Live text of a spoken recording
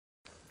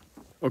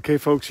Okay,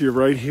 folks, you're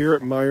right here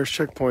at Meiers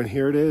checkpoint.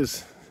 Here it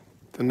is.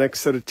 The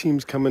next set of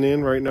teams coming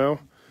in right now.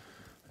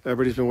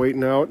 Everybody's been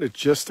waiting out. It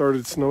just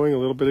started snowing a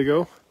little bit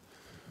ago.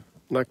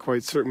 Not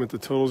quite certain what the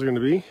totals are going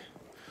to be.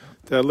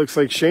 That looks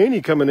like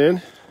Shaney coming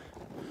in.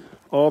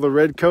 All the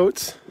red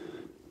coats.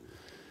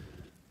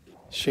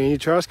 Shaney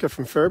Traska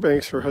from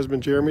Fairbanks. Her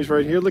husband Jeremy's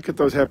right here. Look at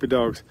those happy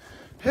dogs.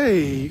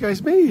 Hey, you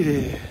guys made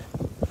it.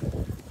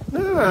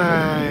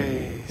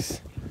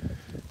 Nice.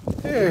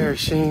 There,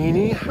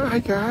 Shaney. Hi,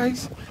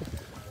 guys.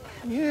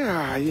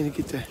 Yeah, you're gonna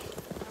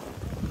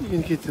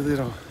get the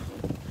little.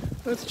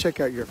 Let's check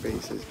out your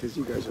faces because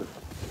you guys are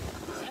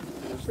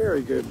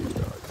very good, these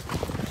dogs.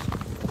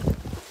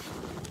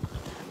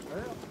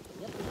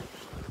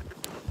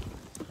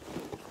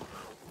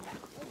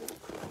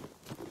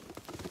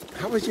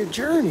 How was your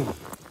journey?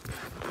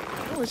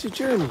 How was your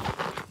journey?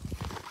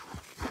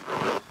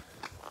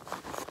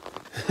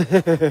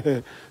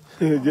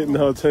 Getting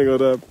all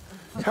tangled up.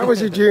 How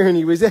was your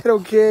journey? Was that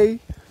okay?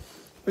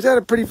 Was that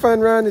a pretty fun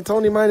run? It's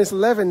only minus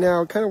 11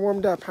 now. Kind of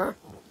warmed up, huh?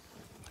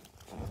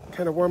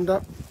 Kind of warmed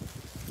up?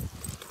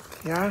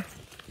 Yeah?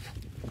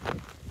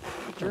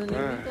 Journey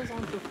goes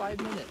on for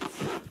 5 minutes.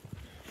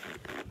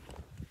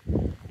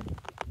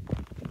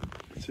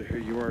 So here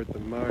you are at the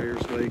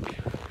Meiers Lake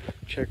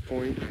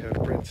checkpoint. You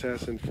have Brent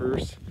Sasson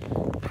first,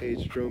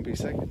 Paige Dromby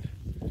second,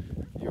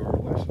 your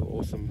Leslie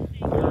Olson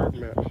third,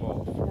 Matt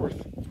Hall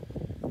fourth,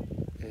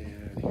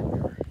 and here we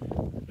are,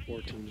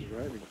 4 teams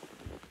arriving.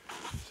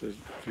 So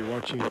if you're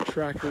watching your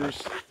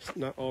trackers,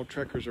 not all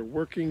trackers are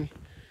working.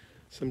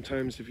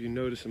 Sometimes if you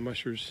notice a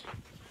musher's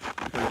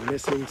kind of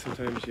missing,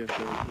 sometimes you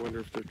have to wonder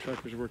if their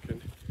tracker's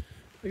working.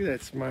 Look at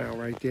that smile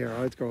right there.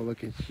 Oh, it's going to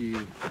look at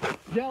you.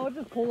 Yeah, I'll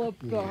just pull up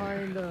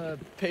behind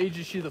Paige.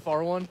 Is she the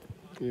far one?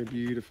 You're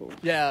beautiful.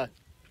 Yeah.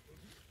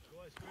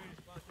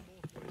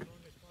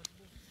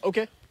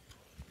 Okay.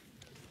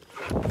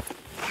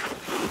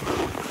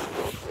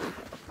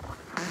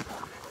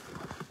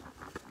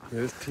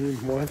 This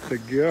team wants to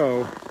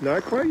go.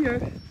 Not quite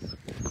yet.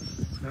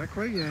 Not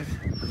quite yet.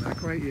 Not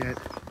quite yet.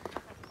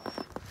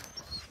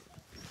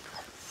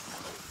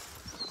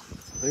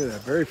 Look at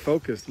that. Very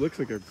focused. Looks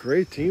like a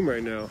great team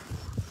right now.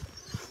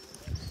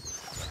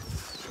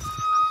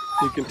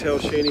 You can tell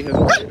Shaney has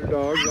lighter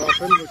dogs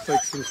often. Looks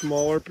like some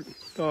smaller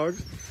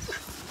dogs.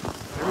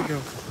 There we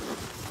go.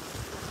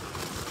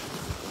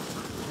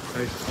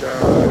 Nice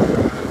job.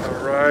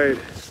 All right.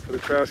 For the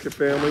Traska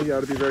family, you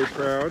ought to be very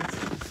proud.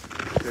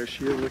 There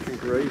she is, looking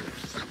great.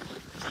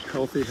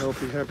 Healthy,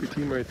 happy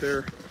team right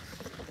there.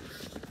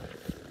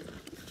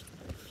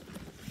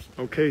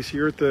 Okay, so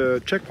you're at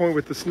the checkpoint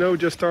with the snow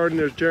just starting.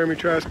 There's Jeremy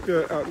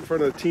Traska out in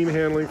front of the team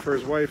handling for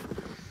his wife.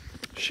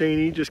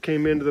 Shaney just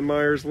came into the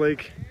Meiers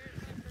Lake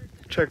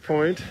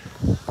checkpoint.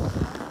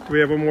 Do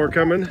we have one more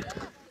coming?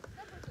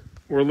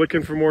 We're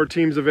looking for more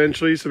teams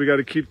eventually, so we got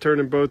to keep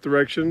turning both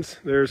directions.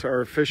 There's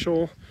our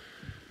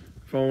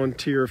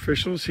volunteer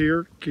officials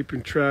here,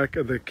 keeping track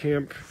of the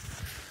camp,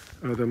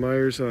 the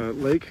Meiers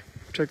Lake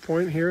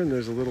checkpoint here, and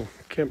there's a little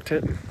camp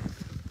tent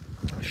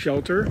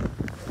shelter.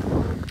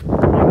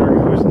 Wondering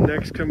who's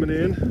next coming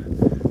in.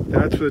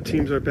 That's where the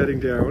teams are bedding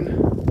down,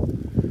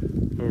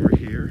 over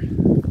here.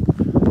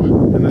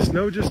 And the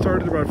snow just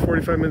started about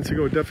 45 minutes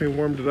ago. It definitely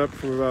warmed it up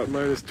from about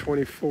minus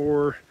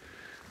 24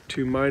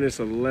 to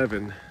minus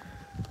 11,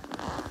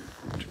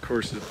 which of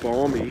course is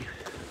balmy.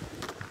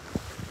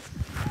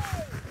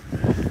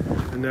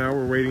 And now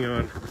we're waiting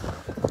on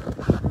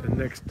the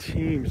next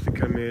teams to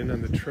come in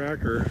on the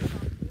tracker.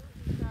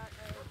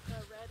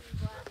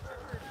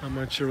 I'm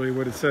not sure really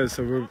what it says,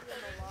 so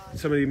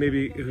somebody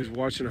maybe who's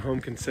watching at home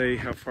can say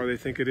how far they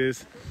think it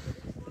is.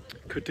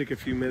 Could take a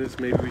few minutes.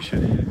 Maybe we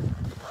should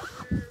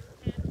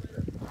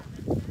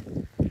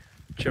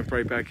jump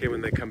right back in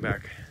when they come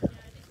back,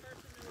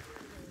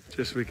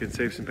 just so we can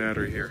save some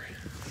battery here.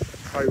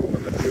 That's probably what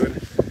we'll end up doing.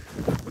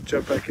 We'll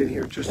jump back in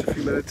here in just a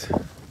few minutes.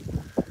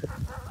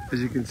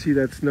 As you can see,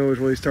 that snow is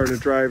really starting to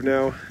drive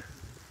now.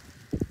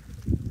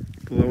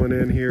 Blowing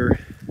in here.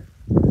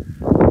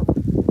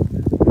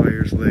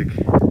 Meiers Lake.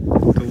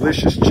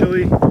 Delicious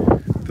chili,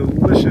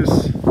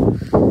 delicious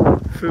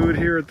food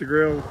here at the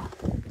grill.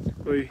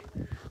 Really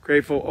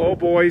grateful. Oh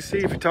boy, see,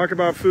 if you talk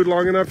about food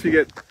long enough, you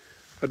get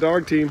a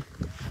dog team.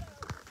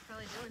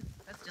 Probably Dylan.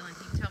 That's Dylan. You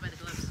can tell by the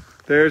gloves.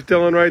 There's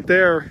Dylan right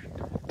there.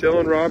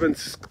 Dylan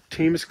Robbins,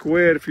 Team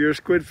Squid, if you're a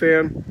Squid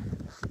fan.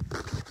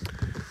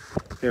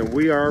 And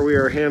we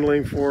are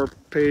handling for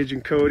Paige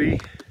and Cody.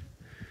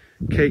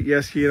 Kate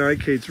Yeske and I.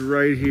 Kate's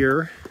right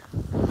here.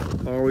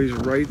 Always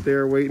right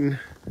there waiting.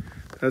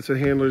 That's what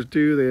handlers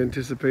do. They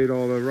anticipate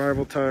all the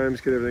arrival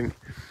times, get everything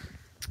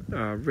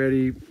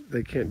ready.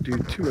 They can't do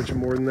too much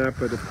more than that,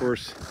 but of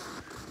course,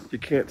 you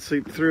can't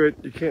sleep through it.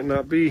 You can't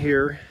not be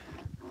here.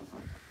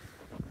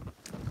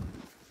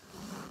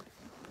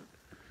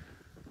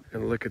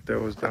 And look at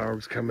those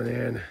dogs coming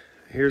in.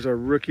 Here's our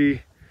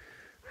rookie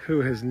who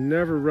has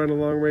never run a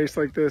long race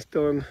like this,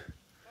 Dylan.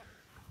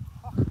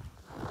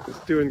 Is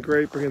doing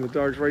great, bringing the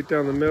dogs right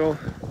down the middle.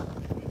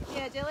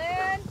 Yeah,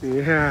 Dylan.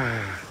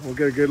 Yeah, we'll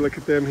get a good look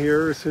at them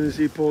here as soon as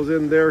he pulls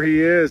in. There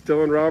he is,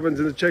 Dylan Robbins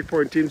in the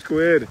checkpoint, Team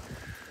Squid.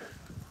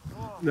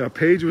 Now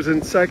Paige was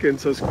in second,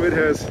 so Squid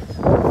has 2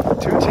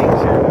 teams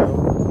here now.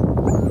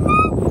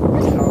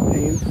 Top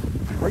team.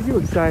 Are you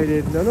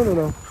excited?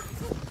 No.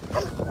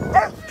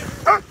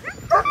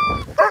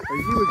 Are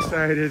you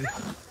excited?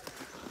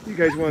 You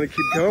guys want to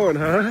keep going,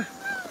 huh?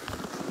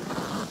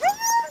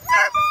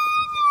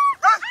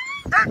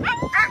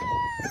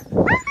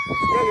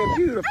 Yeah, you're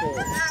beautiful.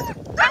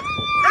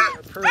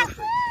 Perfect.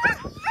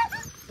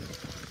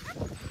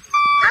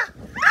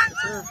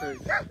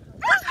 Perfect.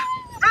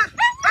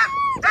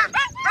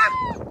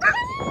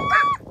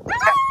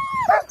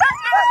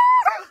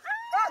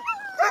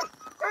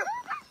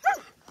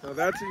 Now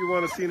that's what you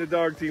want to see in a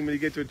dog team when you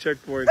get to a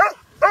checkpoint.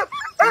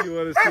 You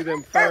want to see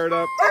them fired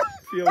up,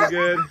 feeling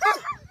good.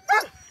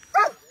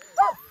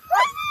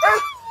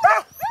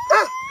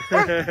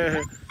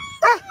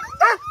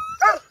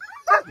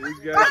 These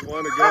guys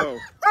want to go.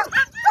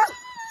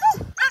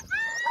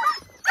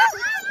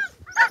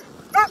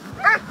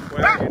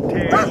 Wagging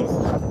tails,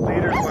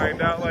 leaders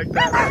lined out like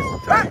that. Nice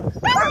and tight.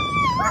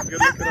 Good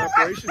looking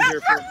operation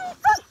here for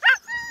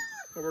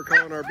what we're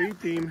calling our B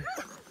team.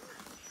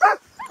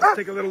 Let's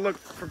take a little look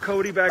for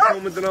Cody back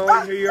home with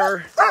Denali. Here you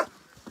are.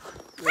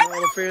 And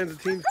all the fans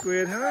of Team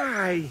Squid.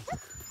 Hi.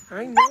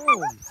 I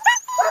know.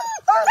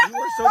 You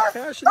are so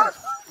passionate.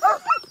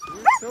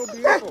 You're so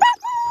beautiful.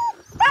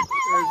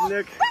 There's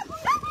Nick.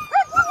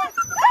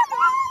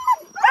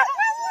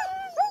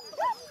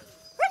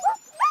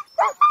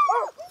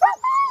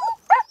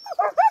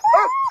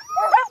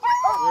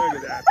 Look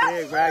at that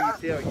big waggy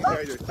tail. You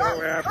guys are so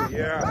happy,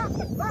 yeah.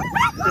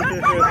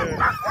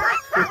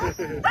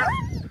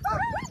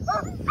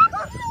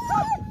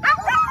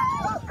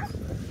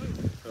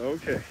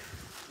 Okay.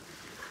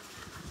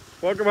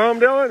 Welcome home,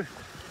 Dylan.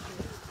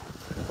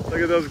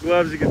 Look at those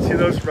gloves. You can see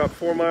those for about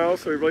 4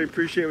 miles, so we really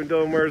appreciate when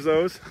Dylan wears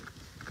those.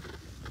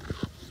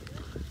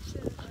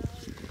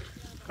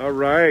 All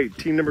right,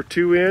 team number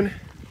 2 in.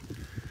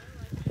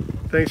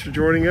 Thanks for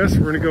joining us.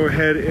 We're going to go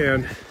ahead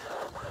and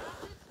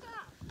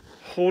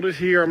hold it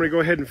here. I'm going to go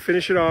ahead and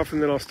finish it off,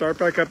 and then I'll start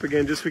back up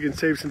again just so we can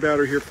save some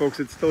battery here, folks.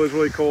 It still is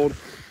really cold.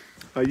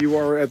 You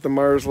are at the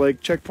Meiers Lake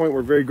checkpoint.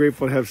 We're very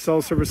grateful to have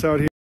cell service out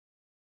here.